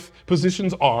pro-life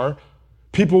positions are.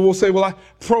 People will say, well, I'm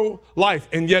pro-life.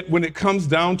 And yet when it comes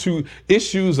down to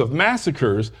issues of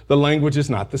massacres, the language is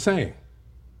not the same.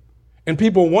 And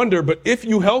people wonder, but if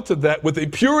you held to that with a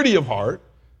purity of heart,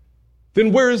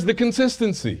 then where is the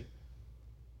consistency?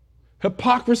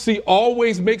 Hypocrisy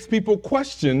always makes people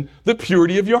question the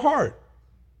purity of your heart.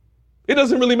 It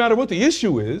doesn't really matter what the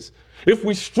issue is. If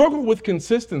we struggle with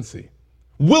consistency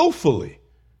willfully,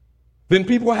 then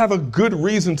people have a good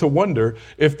reason to wonder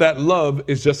if that love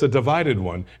is just a divided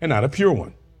one and not a pure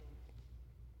one.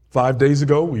 5 days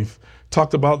ago, we've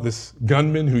talked about this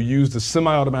gunman who used a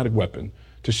semi-automatic weapon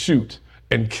to shoot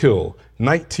and kill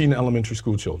 19 elementary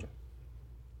school children.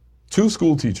 2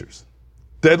 school teachers.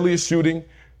 Deadliest shooting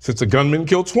since a gunman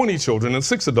killed 20 children and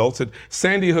 6 adults at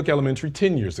Sandy Hook Elementary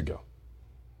 10 years ago.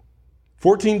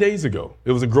 14 days ago,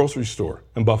 it was a grocery store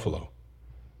in Buffalo.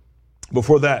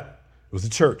 Before that, it was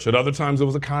a church. At other times, it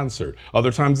was a concert.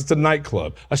 Other times, it's a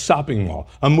nightclub, a shopping mall,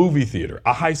 a movie theater,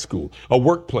 a high school, a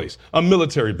workplace, a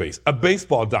military base, a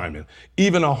baseball diamond,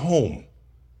 even a home.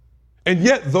 And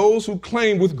yet, those who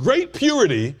claim with great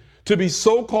purity to be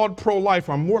so-called pro-life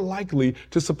are more likely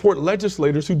to support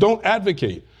legislators who don't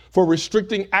advocate for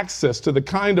restricting access to the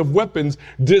kind of weapons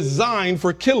designed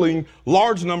for killing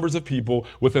large numbers of people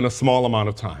within a small amount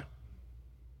of time.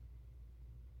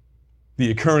 The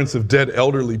occurrence of dead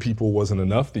elderly people wasn't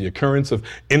enough. The occurrence of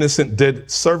innocent dead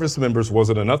service members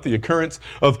wasn't enough. The occurrence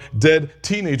of dead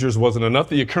teenagers wasn't enough.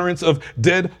 The occurrence of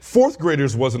dead fourth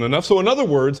graders wasn't enough. So in other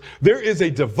words, there is a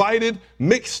divided,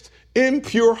 mixed,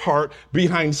 impure heart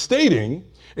behind stating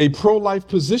a pro-life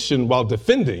position while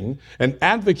defending and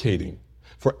advocating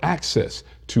for access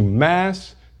to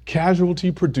mass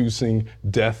casualty-producing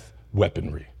death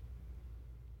weaponry.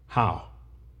 How?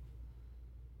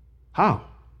 How?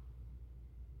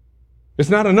 It's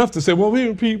not enough to say, well,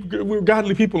 we're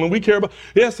godly people and we care about,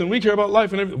 yes, and we care about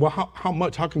life and everything. Well, how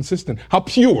much, how consistent, how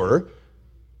pure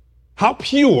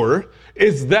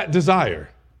is that desire?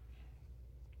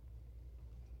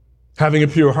 Having a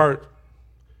pure heart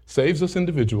saves us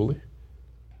individually.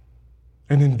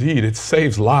 And indeed, it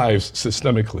saves lives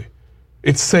systemically.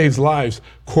 It saves lives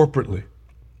corporately.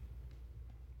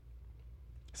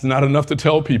 It's not enough to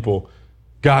tell people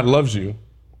God loves you,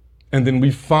 and then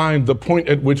we find the point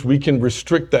at which we can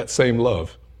restrict that same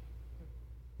love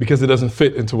because it doesn't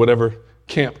fit into whatever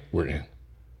camp we're in.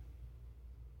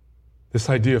 This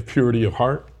idea of purity of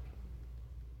heart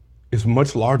is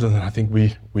much larger than I think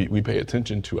we pay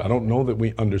attention to. I don't know that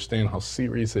we understand how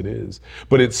serious it is,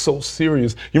 but it's so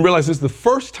serious. You realize this is the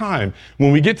first time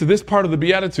when we get to this part of the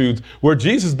Beatitudes where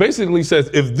Jesus basically says,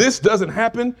 if this doesn't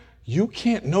happen, you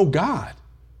can't know God.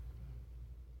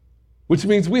 Which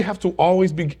means we have to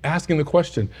always be asking the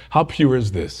question, how pure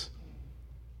is this?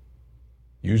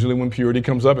 Usually when purity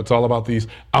comes up, it's all about these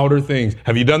outer things.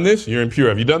 Have you done this? You're impure.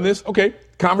 Have you done this? Okay,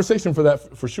 conversation for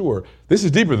that for sure. This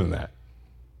is deeper than that.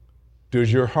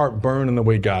 Does your heart burn in the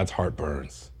way God's heart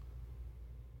burns?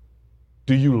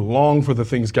 Do you long for the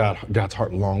things God's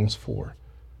heart longs for?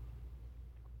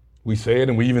 We say it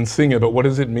and we even sing it, but what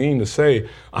does it mean to say,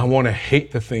 I want to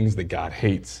hate the things that God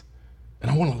hates? And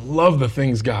I want to love the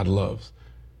things God loves.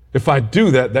 If I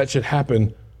do that, that should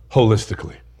happen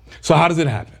holistically. So how does it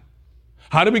happen?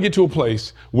 How do we get to a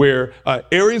place where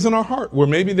areas in our heart where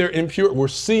maybe they're impure, we're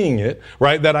seeing it,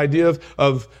 right? That idea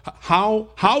of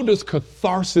how does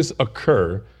catharsis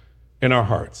occur in our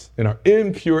hearts, in our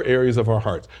impure areas of our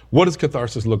hearts? What does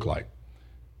catharsis look like?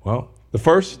 Well, the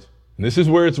first, and this is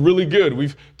where it's really good,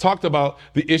 we've talked about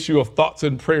the issue of thoughts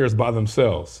and prayers by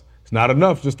themselves. It's not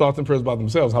enough just thoughts and prayers by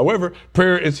themselves. However,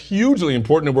 prayer is hugely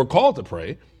important and we're called to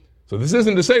pray. So this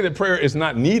isn't to say that prayer is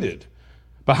not needed.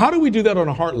 But how do we do that on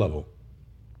a heart level?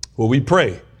 Well, we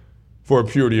pray for a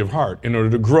purity of heart in order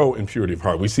to grow in purity of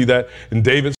heart. We see that in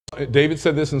David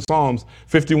said this in Psalms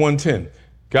 51:10.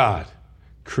 God,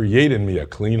 create in me a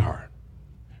clean heart,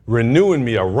 renew in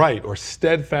me a right or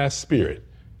steadfast spirit.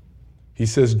 He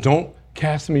says, don't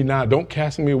cast me not, don't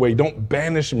cast me away, don't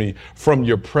banish me from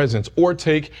your presence or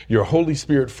take your Holy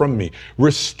Spirit from me.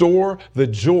 Restore the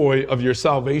joy of your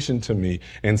salvation to me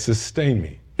and sustain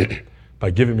me by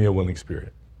giving me a willing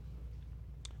spirit.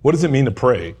 What does it mean to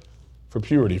pray for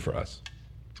purity for us?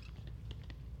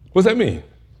 What does that mean?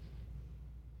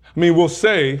 I mean, we'll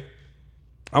say,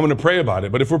 I'm going to pray about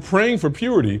it, but if we're praying for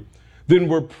purity, then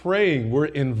we're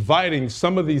inviting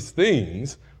some of these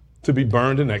things to be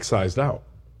burned and excised out.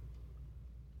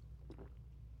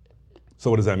 So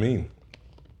what does that mean?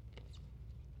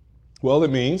 Well,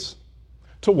 it means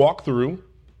to walk through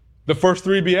the first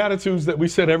three Beatitudes that we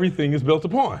said everything is built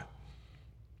upon.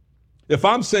 If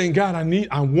I'm saying, God,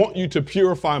 I want you to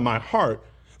purify my heart,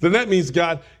 then that means,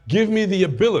 God, give me the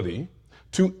ability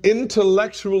to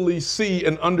intellectually see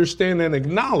and understand and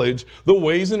acknowledge the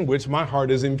ways in which my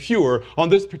heart is impure on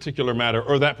this particular matter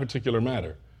or that particular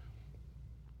matter.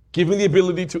 Give me the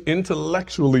ability to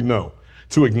intellectually know,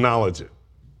 to acknowledge it.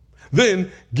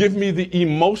 Then give me the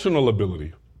emotional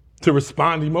ability to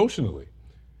respond emotionally.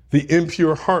 The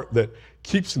impure heart that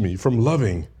keeps me from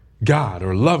loving God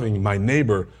or loving my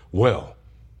neighbor well.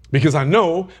 Because I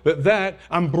know that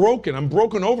I'm broken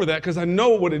over that because I know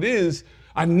what it is.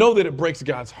 I know that it breaks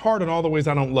God's heart in all the ways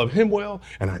I don't love him well.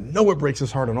 And I know it breaks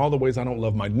his heart in all the ways I don't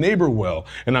love my neighbor well.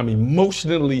 And I'm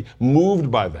emotionally moved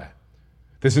by that.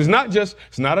 This is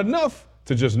it's not enough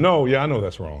to just know, yeah, I know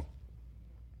that's wrong.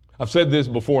 I've said this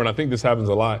before, and I think this happens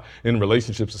a lot in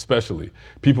relationships especially.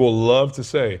 People love to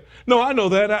say, no, I know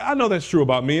that. I know that's true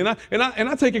about me, and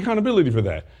I take accountability for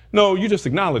that. No, you just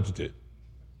acknowledged it.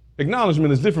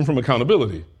 Acknowledgement is different from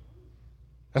accountability.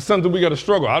 That's something we got to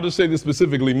struggle. I'll just say this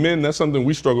specifically, men, that's something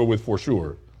we struggle with for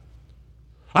sure.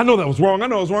 I know that was wrong. I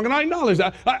know it was wrong, and I acknowledge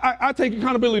that. I take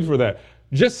accountability for that.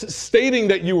 Just stating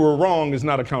that you were wrong is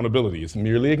not accountability. It's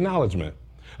merely acknowledgement.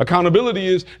 Accountability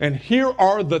is, and here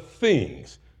are the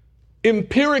things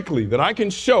empirically that I can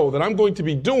show that I'm going to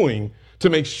be doing to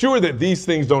make sure that these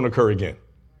things don't occur again.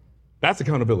 That's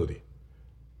accountability.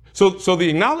 So the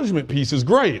acknowledgement piece is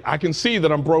great. I can see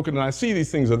that I'm broken and I see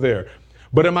these things are there.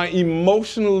 But am I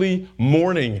emotionally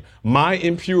mourning my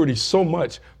impurity so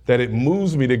much that it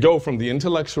moves me to go from the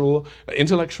intellectual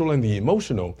and the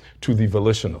emotional to the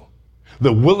volitional?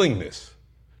 The willingness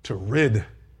to rid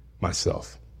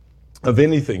myself of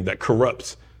anything that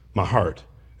corrupts my heart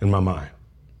and my mind.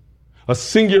 A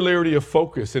singularity of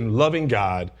focus in loving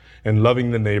God and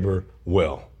loving the neighbor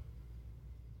well.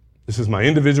 This is my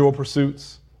individual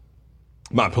pursuits,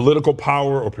 my political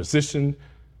power or position,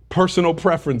 personal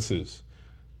preferences.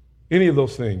 Any of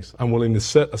those things I'm willing to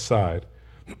set aside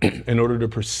in order to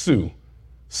pursue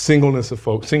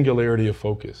singularity of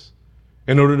focus,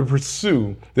 in order to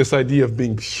pursue this idea of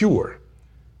being pure,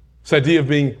 this idea of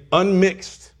being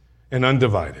unmixed and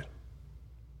undivided.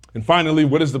 And finally,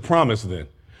 what is the promise then?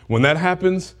 When that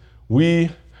happens, we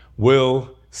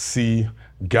will see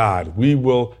God. We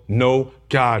will know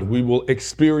God. We will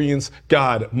experience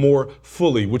God more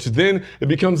fully, which then it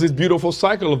becomes this beautiful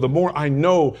cycle of the more I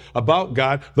know about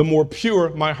God, the more pure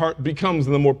my heart becomes.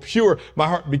 And the more pure my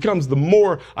heart becomes, the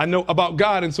more I know about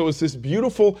God. And so it's this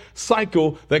beautiful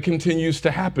cycle that continues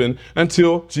to happen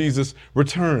until Jesus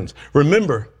returns.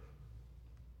 Remember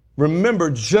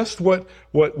just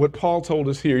what Paul told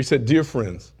us here. He said, dear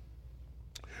friends,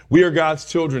 we are God's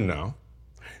children now,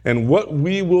 and what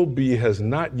we will be has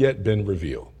not yet been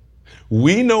revealed.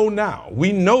 We know now,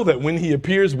 we know that when he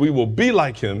appears, we will be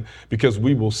like him because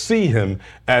we will see him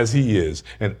as he is.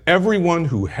 And everyone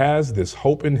who has this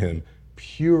hope in him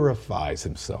purifies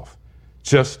himself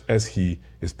just as he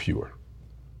is pure.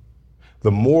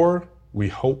 The more we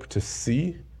hope to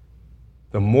see,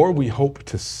 the more we hope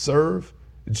to serve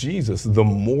Jesus, the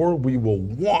more we will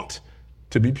want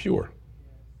to be pure.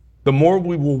 The more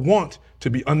we will want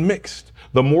to be unmixed,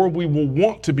 the more we will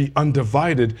want to be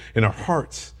undivided in our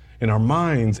hearts, in our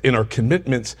minds, in our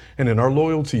commitments, and in our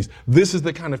loyalties. This is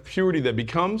the kind of purity that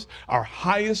becomes our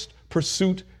highest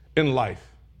pursuit in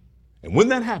life. And when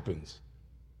that happens,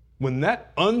 when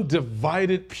that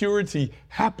undivided purity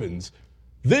happens,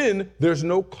 then there's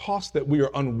no cost that we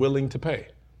are unwilling to pay.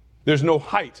 There's no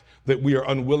height that we are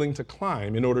unwilling to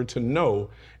climb in order to know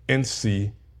and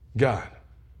see God.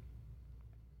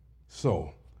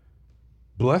 So,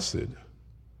 blessed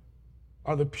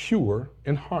are the pure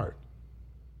in heart,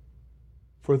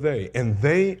 for they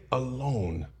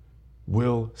alone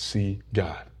will see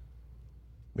God.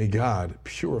 May God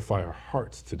purify our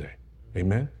hearts today.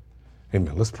 Amen.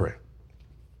 Amen. Let's pray.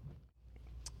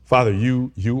 Father,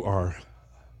 you are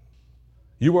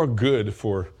good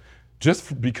for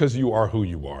just because you are who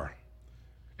you are.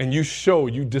 And you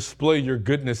display your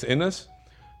goodness in us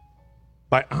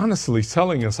by honestly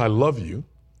telling us, I love you.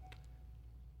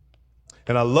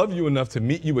 And I love you enough to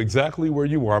meet you exactly where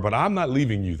you are, but I'm not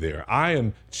leaving you there. I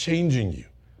am changing you.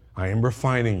 I am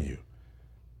refining you.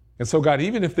 And so, God,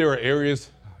 even if there are areas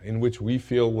in which we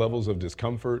feel levels of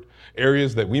discomfort,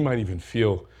 areas that we might even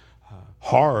feel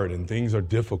hard and things are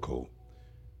difficult,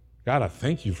 God, I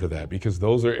thank you for that, because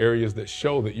those are areas that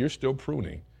show that you're still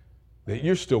pruning, that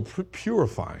you're still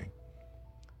purifying.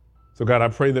 So God, I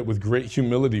pray that with great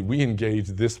humility, we engage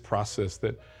this process,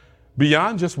 that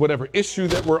beyond just whatever issue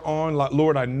that we're on,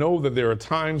 Lord, I know that there are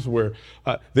times where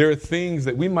there are things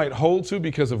that we might hold to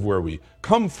because of where we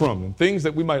come from, and things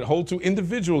that we might hold to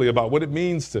individually about what it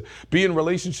means to be in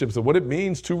relationships, and what it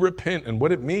means to repent, and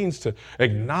what it means to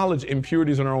acknowledge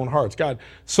impurities in our own hearts. God,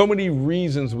 so many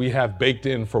reasons we have baked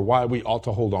in for why we ought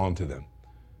to hold on to them.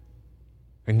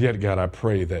 And yet, God, I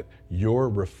pray that your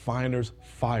refiner's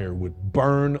fire would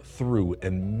burn through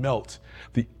and melt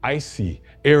the icy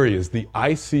areas, the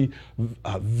icy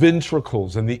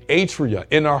ventricles and the atria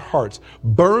in our hearts.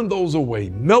 Burn those away,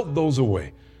 melt those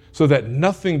away, so that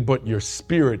nothing but your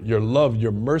spirit, your love,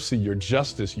 your mercy, your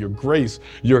justice, your grace,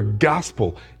 your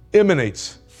gospel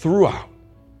emanates throughout.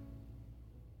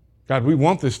 God, we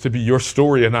want this to be your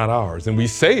story and not ours. And we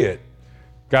say it.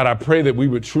 God, I pray that we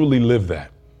would truly live that.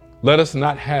 Let us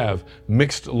not have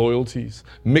mixed loyalties,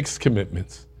 mixed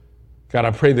commitments. God,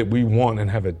 I pray that we want and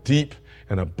have a deep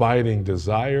and abiding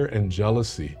desire and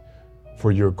jealousy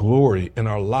for your glory in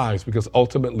our lives, because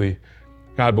ultimately,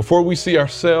 God, before we see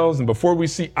ourselves and before we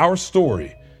see our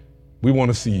story, we want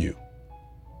to see you.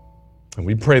 And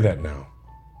we pray that now.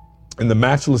 In the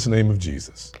matchless name of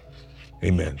Jesus,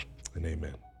 amen and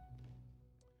amen.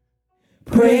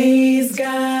 Praise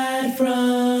God,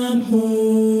 from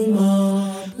whom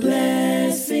all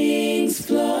blessings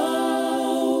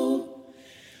flow.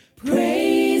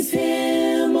 Praise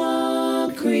him,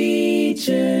 all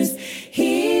creatures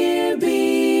here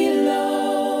below.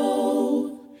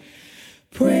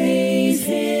 Praise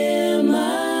him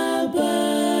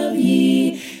above,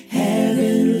 ye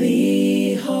heavenly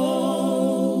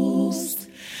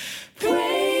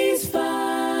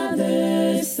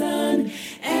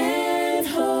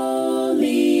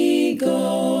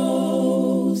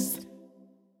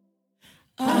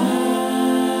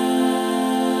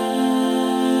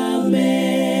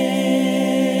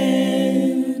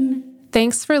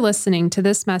Thanks for listening to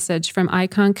this message from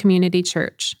Icon Community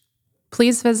Church.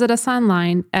 Please visit us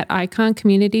online at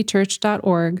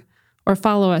iconcommunitychurch.org or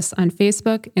follow us on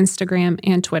Facebook, Instagram,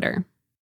 and Twitter.